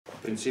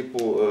U principu,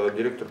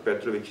 direktor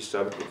Petrović i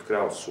savjetnik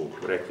Kral su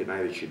rekli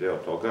najveći deo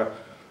toga.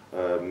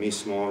 Mi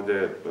smo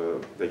ovde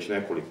već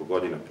nekoliko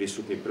godina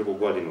prisutni. Prvu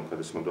godinu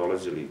kada smo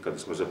dolazili, kada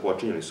smo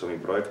započinjali s ovim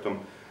projektom,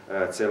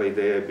 cela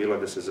ideja je bila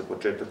da se za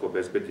početak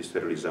obezbedi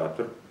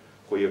sterilizator,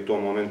 koji je u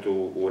tom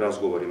momentu u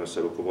razgovorima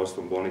sa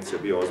rukovodstvom bolnice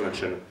bio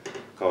označen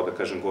kao, da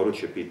kažem,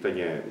 goruće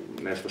pitanje,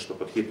 nešto što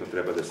pod hitno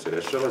treba da se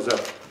rešava. Za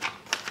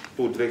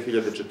tu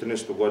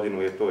 2014.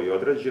 godinu je to i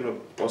odrađeno.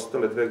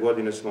 Ostale 2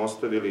 godine smo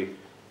ostavili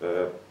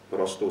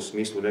prosto u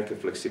smislu neke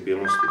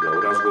fleksibilnosti, da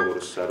u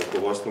razgovoru sa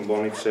rukovodstvom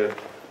bolnice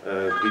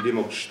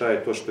vidimo šta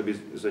je to što bi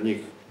za njih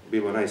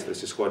bilo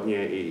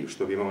najstresishodnije i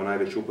što bi imalo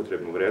najveću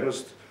upotrebnu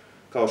vrednost.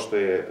 Kao što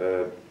je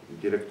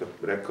direktor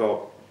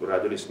rekao,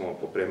 radili smo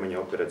opremanje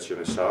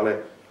operacione sale,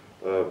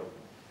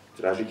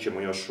 tražit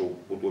ćemo još u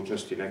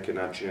budućnosti neke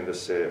načine da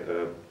se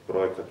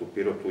projekat u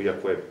Pirotu,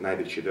 iako je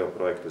najveći deo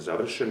projekta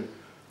završen,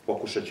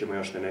 pokušat ćemo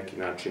još na neki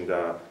način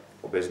da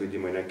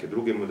obezbedimo i neke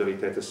druge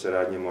modalitete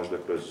saradnje, možda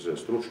kroz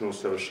stručno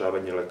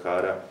usavršavanje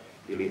lekara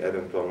ili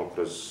eventualno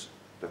kroz,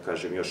 da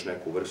kažem, još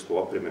neku vrstu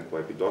opreme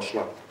koja bi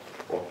došla.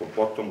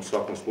 Potom, u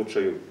svakom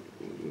slučaju,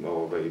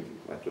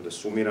 da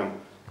sumiram,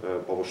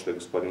 ovo što je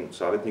gospodin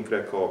savjetnik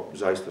rekao,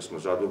 zaista smo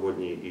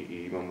zadovoljni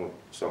i imamo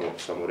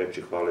samo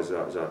reči hvale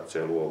za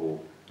celu ovu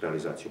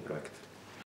realizaciju projekta.